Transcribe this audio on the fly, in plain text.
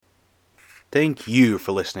Thank you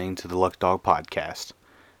for listening to the Luck Dog Podcast.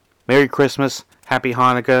 Merry Christmas, Happy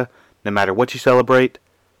Hanukkah, no matter what you celebrate,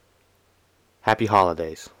 Happy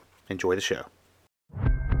Holidays. Enjoy the show.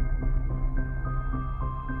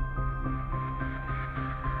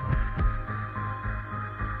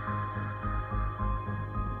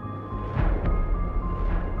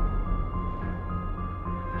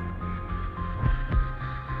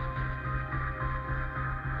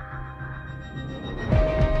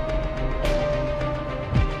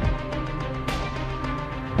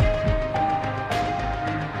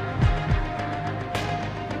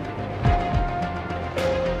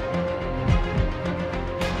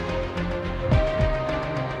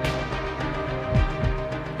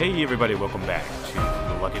 Hey everybody, welcome back to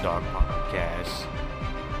the Lucky Dog Podcast.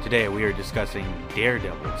 Today we are discussing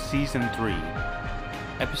Daredevil Season 3,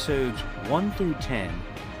 Episodes 1 through 10.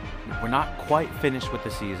 We're not quite finished with the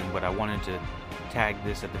season, but I wanted to tag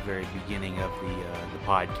this at the very beginning of the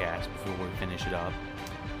podcast before we finish it up.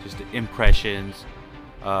 Just impressions,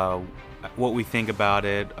 what we think about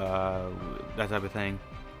it, that type of thing.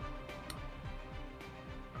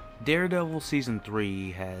 Daredevil Season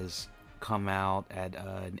 3 has come out at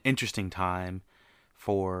an interesting time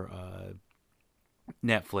for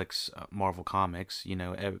Netflix, Marvel Comics. You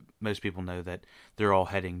know, most people know that they're all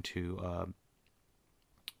heading to,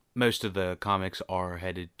 most of the comics are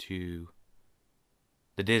headed to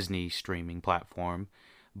the Disney streaming platform,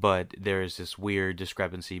 but there is this weird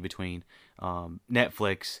discrepancy between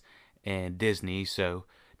Netflix and Disney. So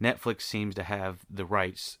Netflix seems to have the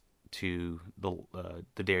rights to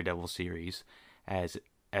the Daredevil series as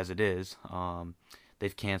it is.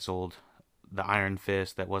 They've canceled the Iron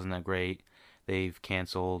Fist. That wasn't that great. They've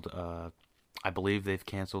canceled, I believe they've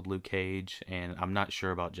canceled Luke Cage, and I'm not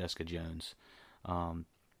sure about Jessica Jones.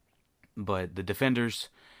 But the Defenders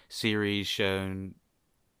series shown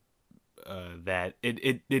that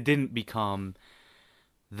it didn't become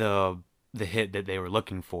the hit that they were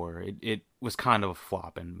looking for. It was kind of a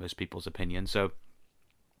flop in most people's opinion. So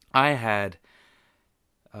I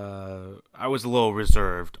was a little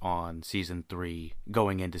reserved on Season 3,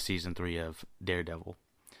 going into Season 3 of Daredevil.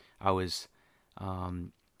 I was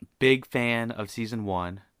big fan of Season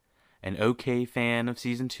 1, an okay fan of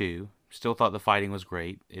Season 2, still thought the fighting was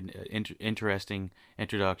great, interesting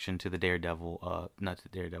introduction to the Daredevil,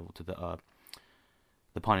 to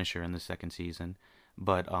the Punisher in the second season,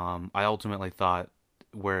 but I ultimately thought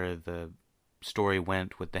where the story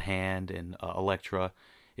went with the Hand and Elektra,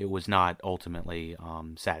 it was not ultimately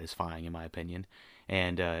satisfying, in my opinion,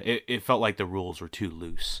 and it felt like the rules were too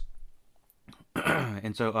loose.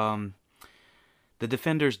 And so the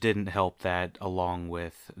Defenders didn't help that, along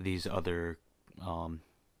with these other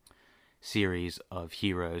series of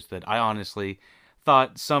heroes that I honestly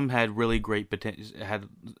thought some had really great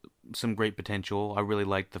some great potential. I really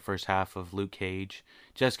liked the first half of Luke Cage.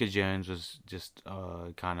 Jessica Jones was just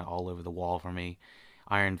kind of all over the wall for me.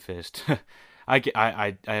 Iron Fist. I'm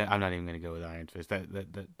not even going to go with Iron Fist.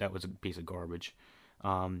 That was a piece of garbage.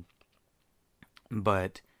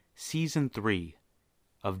 But Season 3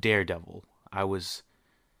 of Daredevil, I was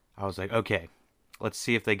like, okay, let's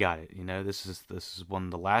see if they got it. You know, this is one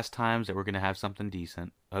of the last times that we're going to have something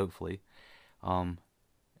decent, hopefully. You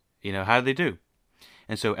know, how did they do?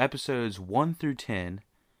 And so episodes 1 through 10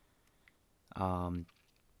 of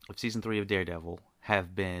Season 3 of Daredevil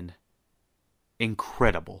have been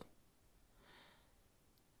incredible.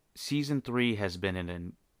 Season 3 has been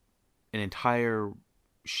an entire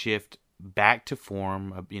shift back to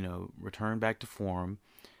form, return back to form.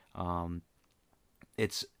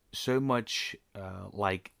 It's so much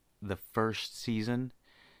like the first season,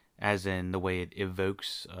 as in the way it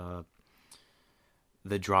evokes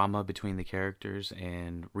the drama between the characters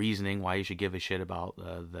and reasoning why you should give a shit about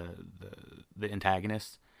the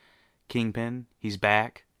antagonist. Kingpin, he's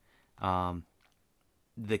back.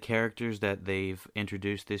 The characters that they've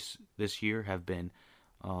introduced this year have been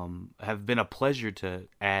a pleasure to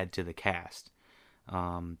add to the cast.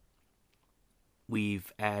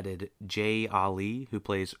 We've added Jay Ali, who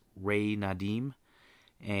plays Ray Nadim,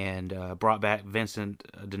 and brought back Vincent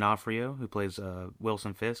D'Onofrio, who plays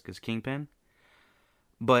Wilson Fisk as Kingpin.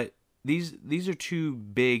 But these are two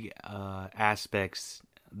big aspects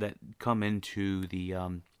that come into the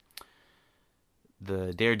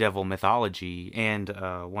Daredevil mythology, and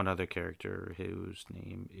one other character whose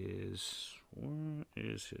name is... What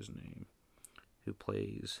is his name? Who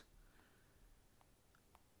plays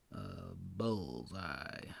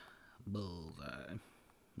Bullseye.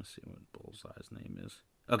 Let's see what Bullseye's name is.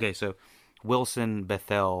 Okay, so Wilson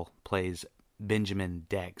Bethel plays Benjamin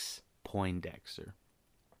Dex Poindexter.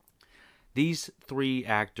 These three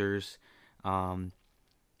actors um,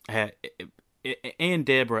 and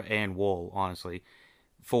Deborah and Wool, honestly,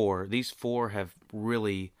 these four have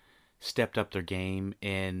really stepped up their game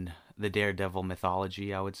in the Daredevil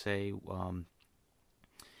mythology. I would say,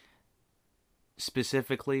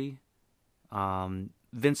 specifically,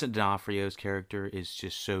 Vincent D'Onofrio's character is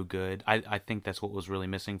just so good. I think that's what was really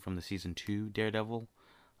missing from the season 2 Daredevil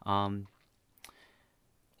um,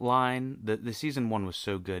 line. The season 1 was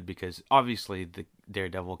so good because obviously the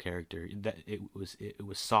Daredevil character, that it was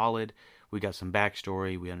solid. We got some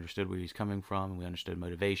backstory. We understood where he's coming from. We understood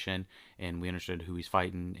motivation, and we understood who he's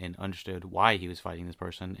fighting, and understood why he was fighting this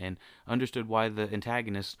person, and understood why the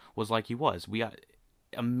antagonist was like he was. We got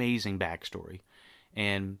amazing backstory,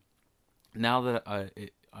 and now that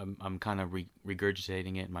I'm kind of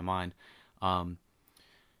regurgitating it in my mind. Um,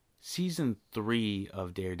 Season 3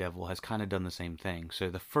 of Daredevil has kind of done the same thing.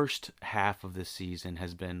 So the first half of this season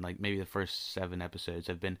has been like maybe the first 7 episodes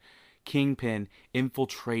have been Kingpin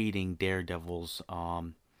infiltrating Daredevil's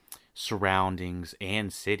surroundings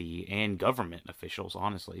and city and government officials.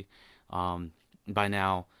 Honestly, by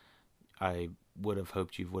now I would have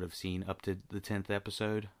hoped you would have seen up to the 10th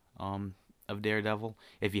episode of Daredevil.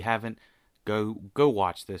 If you haven't, go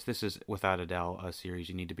watch this. This is without a doubt a series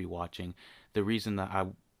you need to be watching. The reason that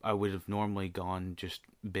I would have normally gone just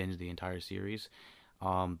binge the entire series,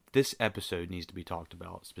 this episode needs to be talked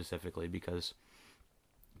about specifically because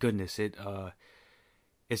goodness,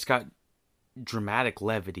 it's got dramatic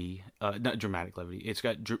levity, not dramatic levity. It's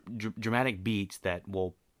got dramatic beats that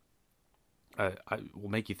will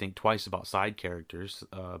make you think twice about side characters.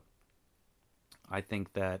 I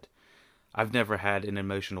think that I've never had an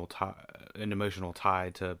emotional tie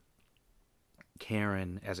to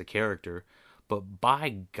Karen as a character, but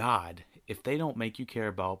by God, if they don't make you care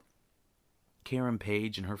about Karen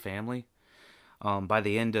Page and her family by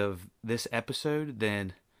the end of this episode,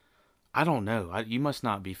 then I don't know. You must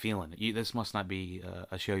not be feeling it. This must not be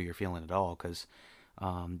a show you're feeling at all, because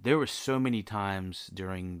there were so many times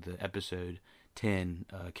during the episode 10,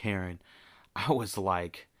 Karen, I was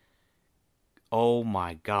like, oh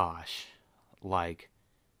my gosh, like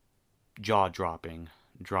jaw-dropping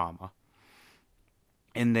drama.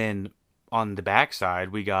 And then on the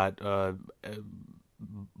backside, we got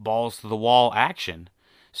balls to the wall action.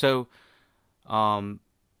 So,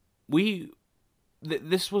 we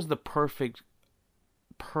this was the perfect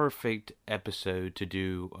episode to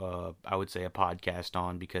do. I would say a podcast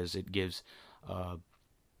on, because it gives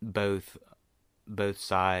both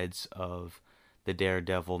sides of the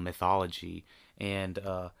Daredevil mythology and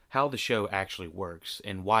how the show actually works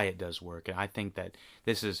and why it does work. And I think that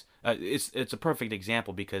this is it's a perfect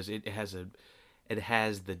example because it has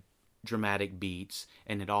the dramatic beats,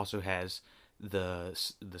 and it also has the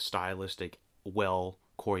stylistic, well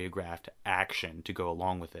choreographed action to go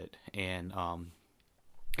along with it, and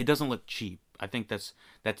it doesn't look cheap. I think that's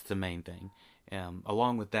the main thing.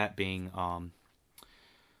 Along with that being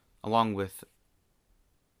along with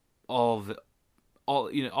all of the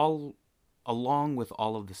all you know all along with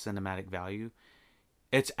all of the cinematic value,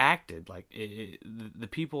 it's acted like the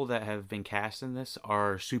people that have been cast in this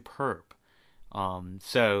are superb.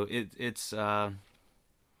 So it's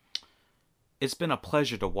been a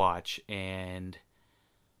pleasure to watch, and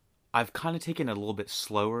I've kind of taken it a little bit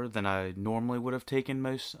slower than I normally would have taken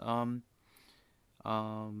most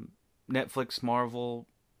Netflix Marvel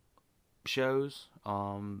shows,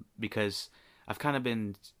 because I've kind of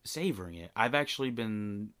been savoring it. I've actually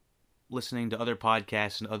been listening to other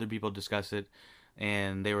podcasts and other people discuss it,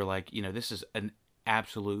 and they were like, this is an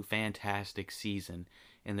absolute fantastic season,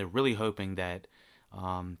 and they're really hoping that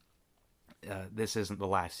this isn't the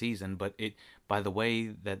last season, but by the way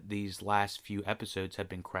that these last few episodes have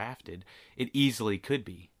been crafted, it easily could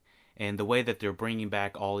be. And the way that they're bringing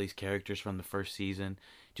back all these characters from the first season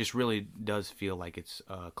just really does feel like it's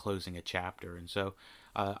closing a chapter. And so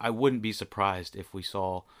I wouldn't be surprised if we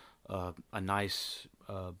saw a nice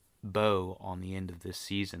bow on the end of this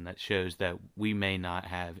season that shows that we may not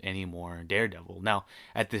have any more Daredevil. Now,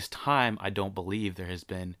 at this time, I don't believe there has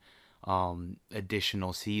been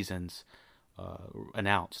additional seasons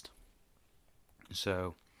announced.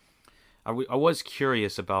 So I was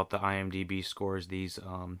curious about the IMDb scores these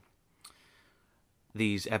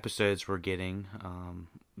episodes were getting,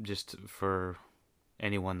 just for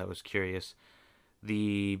anyone that was curious.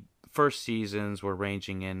 The first seasons were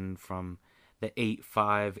ranging in from the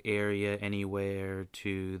 8.5 area anywhere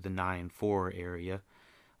to the 9.4 area.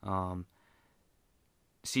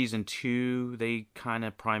 Season 2, they kind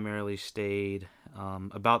of primarily stayed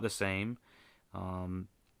about the same,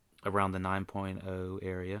 around the 9.0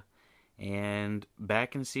 area. And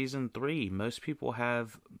back in season 3, most people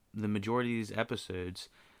have the majority of these episodes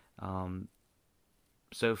um,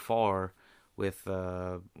 so far with,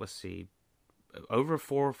 let's see, over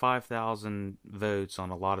 4 or 5,000 votes on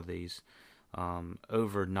a lot of these,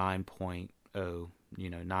 over 9.0,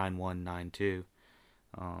 9192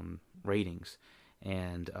 ratings.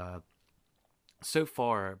 And so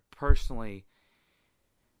far, personally,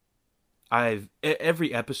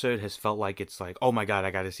 every episode has felt like it's like, oh my god,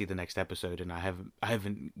 I got to see the next episode, and I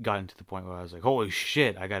haven't gotten to the point where I was like, holy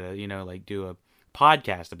shit, I gotta like do a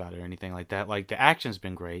podcast about it or anything like that. Like, the action's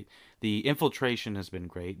been great, the infiltration has been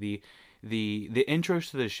great, the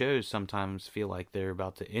intros to the shows sometimes feel like they're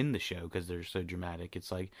about to end the show because they're so dramatic.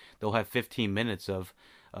 It's like they'll have 15 minutes of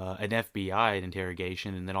an FBI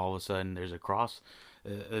interrogation, and then all of a sudden there's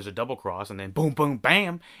a double cross, and then boom, boom,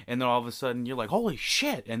 bam, and then all of a sudden you're like, holy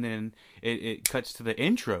shit, and then it cuts to the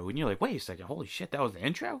intro, and you're like, wait a second, holy shit, that was the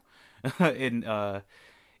intro. And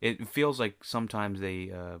it feels like sometimes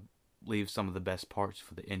they leave some of the best parts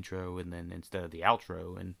for the intro, and then instead of the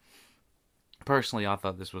outro. And personally, I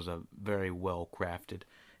thought this was a very well crafted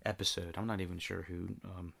episode. I'm not even sure who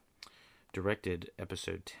directed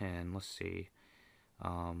episode 10. Let's see.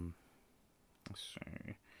 Um, let's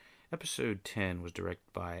see. Episode 10 was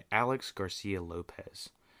directed by Alex Garcia Lopez,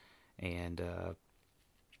 and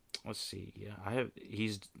let's see. Yeah,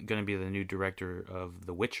 he's going to be the new director of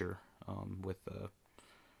The Witcher, with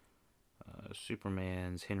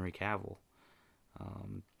Superman's Henry Cavill.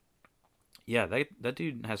 Um, yeah, that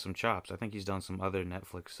dude has some chops. I think he's done some other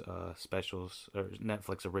Netflix specials, or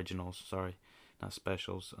Netflix originals. Sorry, not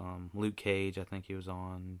specials. Luke Cage, I think he was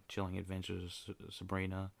on. Chilling Adventures of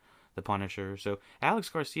Sabrina, The Punisher. So Alex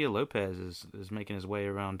Garcia Lopez is making his way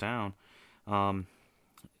around town. Um,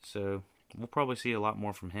 so we'll probably see a lot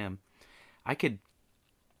more from him. I could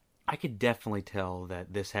I could definitely tell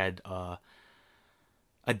that this had a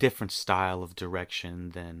different style of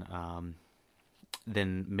direction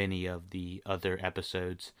than many of the other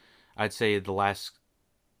episodes. I'd say the last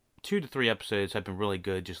 2 to 3 episodes have been really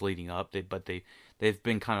good, just leading up. They've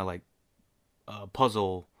been kind of like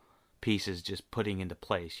puzzle pieces, just putting into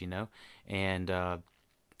place. And I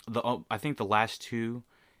think the last 2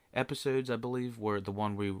 episodes, I believe, were the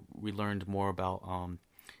one we learned more about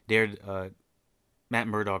Dare Matt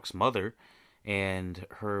Murdock's mother and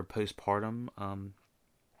her postpartum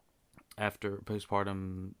after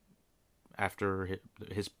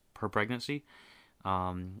her pregnancy,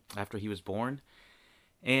 after he was born.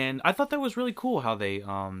 And I thought that was really cool how they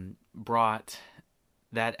brought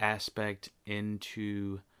that aspect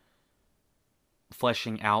into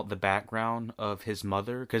fleshing out the background of his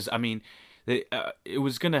mother. Because, I mean, it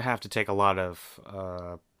was going to have to take a lot of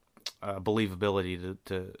believability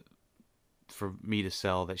to for me to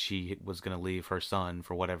sell that she was going to leave her son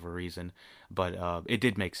for whatever reason. But it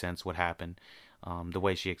did make sense what happened. The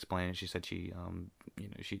way she explained it, she said she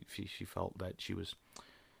felt that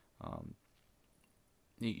um,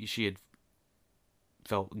 she had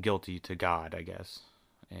felt guilty to God, I guess.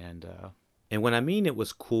 And when I mean it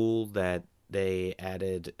was cool that they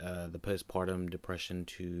added the postpartum depression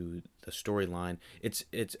to the storyline, it's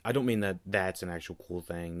I don't mean that that's an actual cool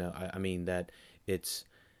thing. No, I mean that it's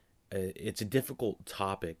it's a difficult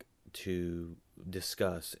topic to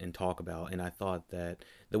discuss and talk about, and I thought that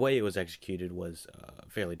the way it was executed was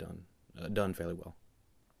fairly done fairly well.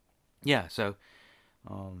 Yeah, so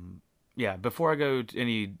yeah, before I go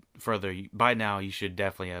any further, by now you should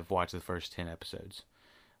definitely have watched the first 10 episodes.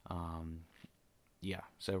 Um, yeah,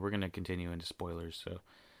 so we're gonna continue into spoilers. So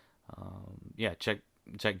yeah, check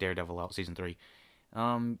Daredevil out season 3.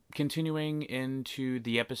 Continuing into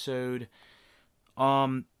the episode.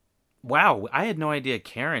 Um, wow, I had no idea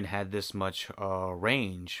Karen had this much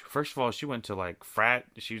range. First of all, she went to like frat.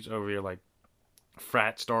 She's over here like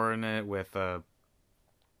frat starring it with a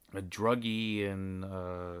druggie in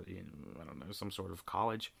I don't know, some sort of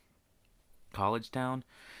college town.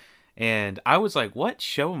 And I was like, what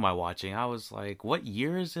show am I watching? I was like, what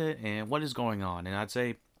year is it and what is going on? And I'd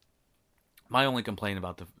say my only complaint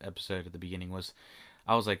about the episode at the beginning was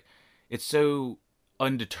I was like, it's so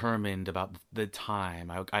undetermined about the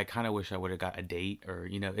time. I kind of wish I would have got a date, or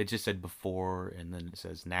it just said before and then it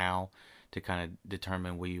says now to kind of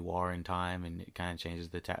determine where you are in time, and it kind of changes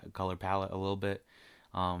the color palette a little bit,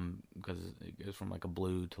 because it goes from like a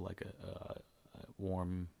blue to like a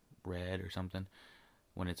warm red or something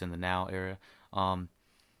when it's in the now era.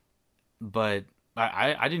 But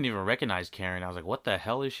I didn't even recognize Karen. I was like, what the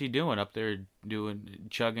hell is she doing up there doing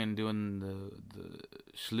the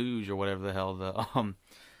sluge or whatever the hell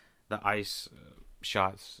the ice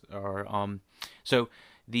shots are. So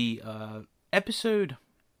the episode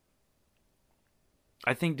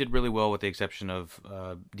I think did really well with the exception of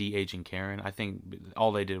de-aging Karen. I think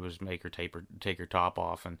all they did was make her take her top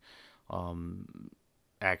off and um,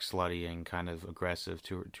 act slutty and kind of aggressive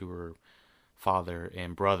to her father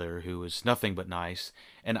and brother, who was nothing but nice.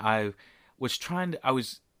 And I was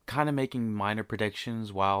kind of making minor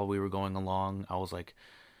predictions while we were going along. I was like,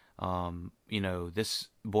 this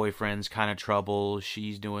boyfriend's kind of trouble.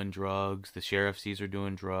 She's doing drugs. The sheriff sees her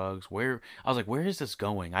doing drugs. I was like, where is this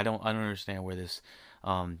going? I don't understand where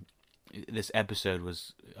um, this episode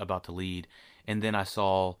was about to lead. And then I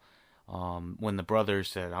saw, when the brother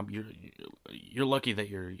said, you're lucky that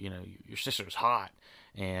your sister's hot.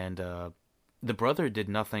 And, the brother did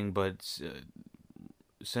nothing but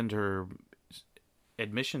send her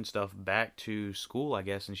admission stuff back to school, I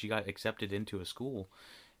guess, and she got accepted into a school.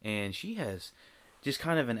 And she has just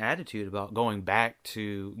kind of an attitude about going back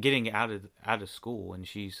to getting out of school, and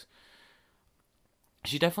she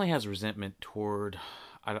definitely has resentment toward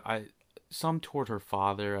I some toward her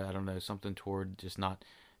father. I don't know, something toward just not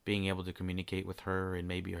being able to communicate with her, and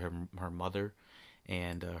maybe her mother,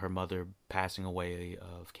 and her mother passing away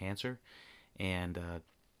of cancer, and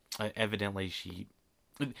evidently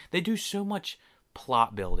they do so much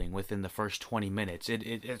plot building within the first 20 minutes.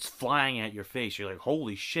 It's flying at your face. You're like,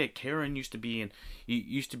 holy shit, Karen used to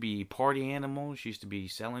be party animal. She used to be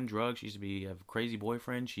selling drugs. She used to be a crazy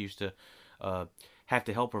boyfriend. She used to uh, have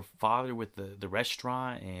to help her father with the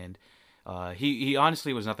restaurant, and he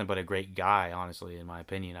honestly was nothing but a great guy, honestly, in my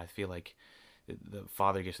opinion. I feel like the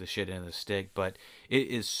father gets the shit end of the stick, but it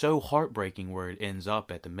is so heartbreaking where it ends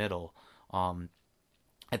up at the middle, um,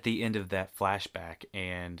 at the end of that flashback.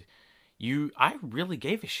 And I really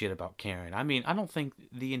gave a shit about Karen. I mean, I don't think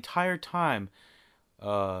the entire time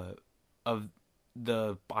uh, of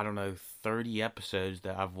the, I don't know, 30 episodes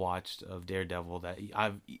that I've watched of Daredevil that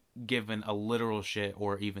I've given a literal shit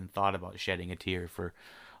or even thought about shedding a tear for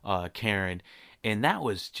Karen. And that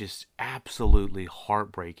was just absolutely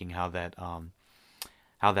heartbreaking how that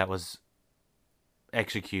was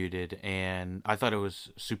executed, and I thought it was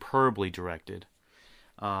superbly directed.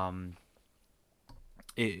 Um,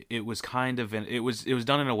 it was kind of it was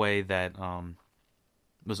done in a way that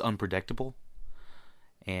was unpredictable,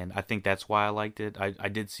 and I think that's why I liked it. I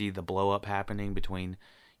did see the blow up happening between,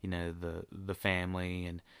 the family,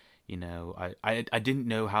 and I didn't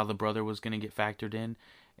know how the brother was going to get factored in,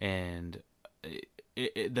 and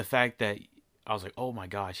the fact that I was like, oh my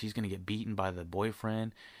gosh, he's going to get beaten by the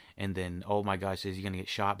boyfriend, and then oh my gosh, is he going to get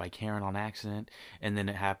shot by Karen on accident? And then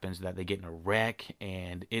it happens that they get in a wreck,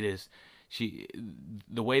 and it is she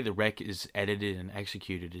the way the wreck is edited and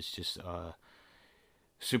executed is just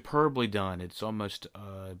superbly done. It's almost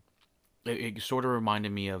it sort of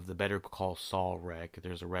reminded me of the Better Call Saul wreck.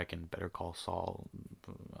 There's a wreck in Better Call Saul.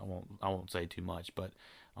 I won't say too much, but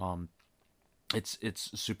um, it's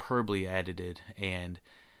superbly edited, and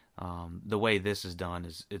the way this is done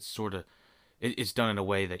is it's done in a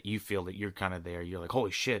way that you feel that you're kind of there. You're like,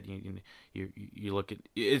 holy shit! You look at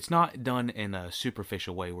it's not done in a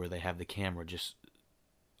superficial way where they have the camera just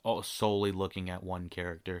all solely looking at one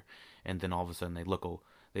character, and then all of a sudden they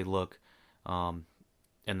look, um,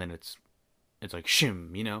 and then it's like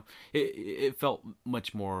shim. It felt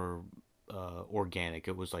much more organic.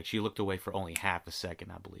 It was like she looked away for only half a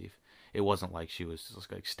second, I believe. It wasn't like she was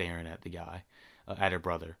just like staring at the guy, at her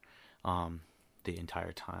brother, um, the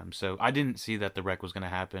entire time. So I didn't see that the wreck was going to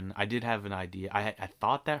happen. I did have an idea. I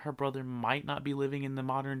thought that her brother might not be living in the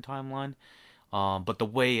modern timeline, but the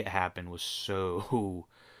way it happened was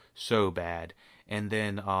so bad. And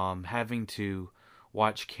then having to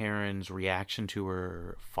watch Karen's reaction to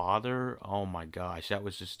her father. Oh my gosh, that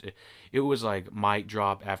was it was like mic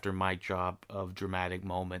drop after mic drop of dramatic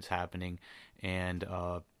moments happening, and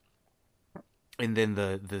and then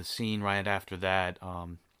the scene right after that,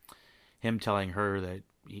 him telling her that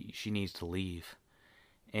she needs to leave,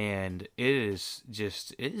 and it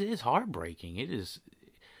is heartbreaking. It is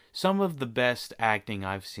some of the best acting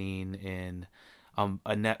I've seen in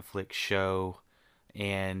a Netflix show,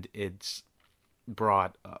 and it's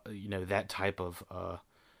brought that type of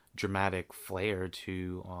dramatic flair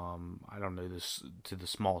to I don't know, this to the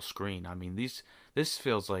small screen. I mean, this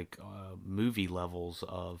feels like movie levels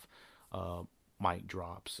of uh, mic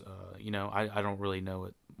drops. I don't really know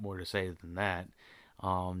what more to say than that.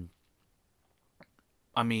 Um,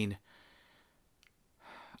 I mean,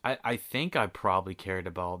 I think I probably cared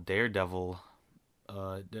about Daredevil,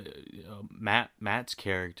 Matt's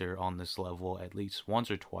character on this level at least once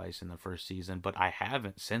or twice in the first season, but I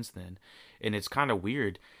haven't since then, and it's kind of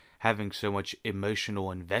weird having so much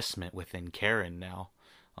emotional investment within Karen now.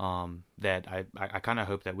 That I kind of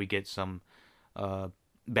hope that we get some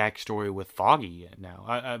backstory with Foggy now.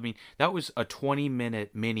 I mean, that was a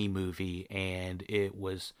 20-minute mini movie, and it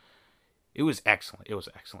was excellent. It was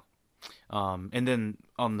excellent. And then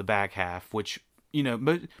on the back half, which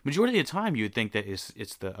majority of the time you would think that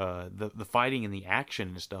it's the fighting and the action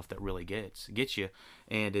and stuff that really gets you,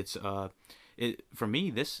 and it's for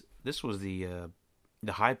me this was the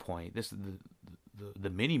high point. The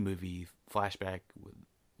mini movie flashback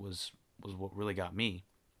was what really got me.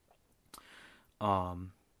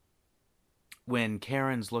 When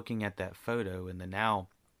Karen's looking at that photo in the now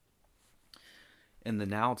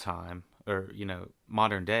time, or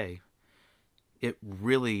modern day, it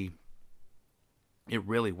really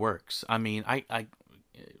works. I mean, I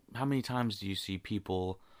how many times do you see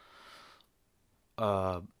people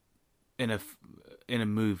in a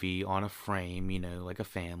movie on a frame, like a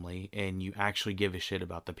family, and you actually give a shit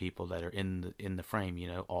about the people that are in the frame,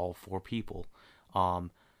 all four people.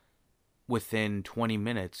 Within 20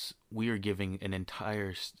 minutes, we are giving an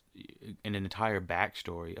entire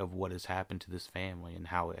backstory of what has happened to this family and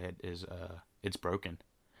how it's broken.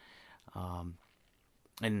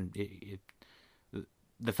 And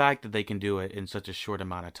the fact that they can do it in such a short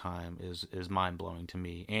amount of time is mind blowing to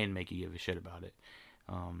me, and make you give a shit about it.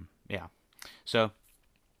 Yeah. So,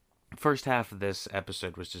 first half of this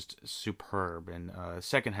episode was just superb, and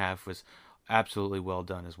second half was absolutely well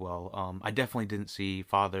done as well. I definitely didn't see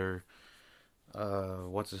Father,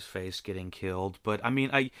 what's his face, getting killed, but I mean,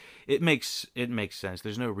 it makes sense.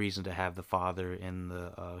 There's no reason to have the father in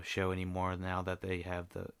the show anymore now that they have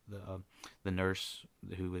the nurse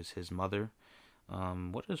who is his mother.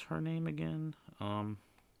 What is her name again?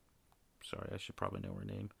 Sorry, I should probably know her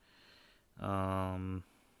name.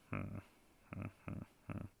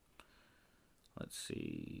 Let's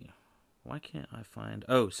see. Why can't I find?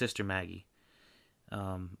 Oh, Sister Maggie.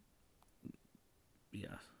 Yeah.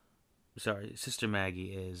 Sorry, Sister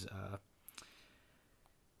Maggie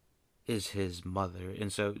is his mother,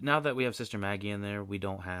 and so now that we have Sister Maggie in there, we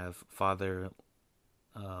don't have Father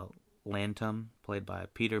Lantom, played by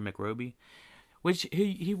Peter McRobbie, which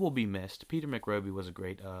he will be missed. Peter McRobbie was a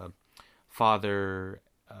great father,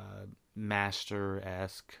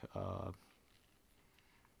 master-esque,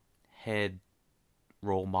 head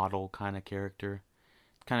role model kind of character,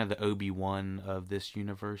 kind of the Obi-Wan of this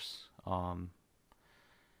universe.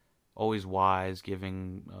 Always wise,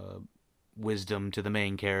 giving wisdom to the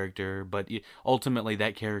main character, but ultimately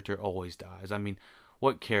that character always dies. I mean,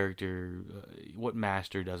 what character, what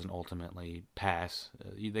master doesn't ultimately pass?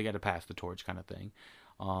 They got to pass the torch, kind of thing.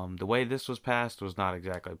 The way this was passed was not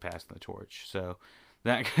exactly passing the torch, so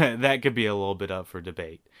that could be a little bit up for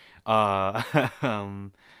debate. Yeah,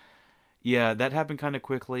 that happened kind of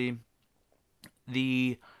quickly.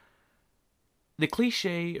 The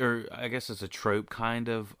cliche, or I guess it's a trope, kind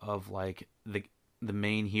of like the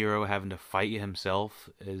main hero having to fight himself,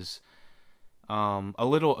 is a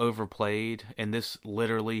little overplayed. And this,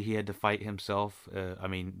 literally, he had to fight himself. I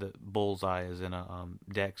mean, the Bullseye is in a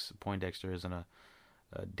Poindexter is in a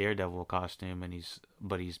Daredevil costume, and he's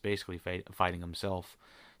basically fighting himself.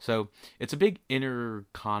 So it's a big inner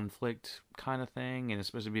conflict kind of thing, and it's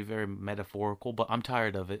supposed to be very metaphorical. But I'm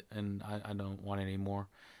tired of it, and I don't want it anymore.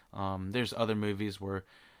 There's other movies where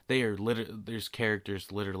there's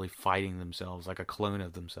characters literally fighting themselves, like a clone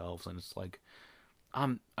of themselves, and it's like,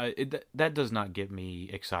 that does not get me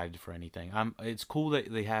excited for anything. It's cool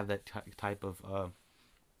that they have that type of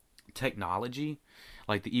technology,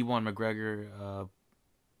 like the Ewan McGregor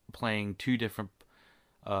playing two different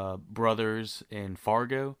brothers in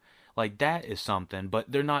Fargo. Like, that is something,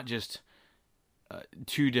 but they're not just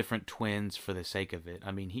two different twins for the sake of it.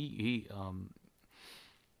 I mean, he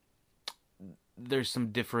there's some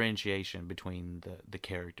differentiation between the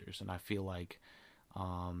characters, and I feel like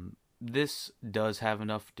this does have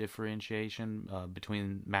enough differentiation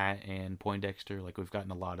between Matt and Poindexter. Like, we've gotten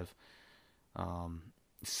a lot of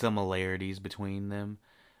similarities between them,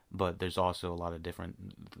 but there's also a lot of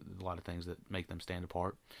things that make them stand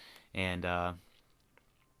apart. And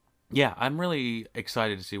yeah, I'm really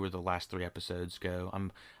excited to see where the last 3 episodes go.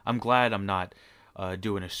 I'm glad I'm not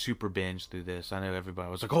doing a super binge through this. I know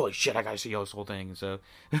everybody was like, holy shit, I gotta see this whole thing. So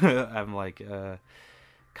I'm like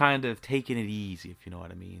kind of taking it easy, if you know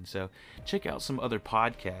what I mean. So check out some other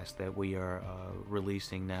podcasts that we are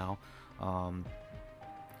releasing now.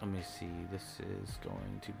 Let me see. This is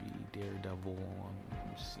going to be Daredevil. Let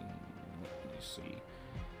me see.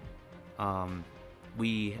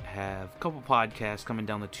 We have a couple podcasts coming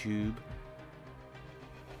down the tube.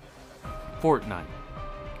 Fortnite,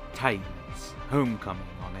 Titans, Homecoming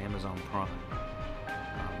on Amazon Prime.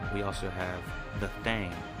 We also have The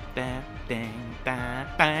Thing. That thing.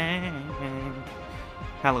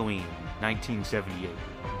 Halloween 1978,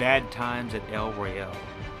 Bad Times at El Royale.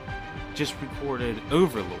 Just recorded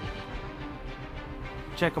Overlord.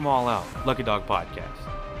 Check them all out. Lucky Dog Podcast.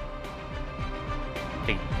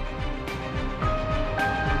 Hey.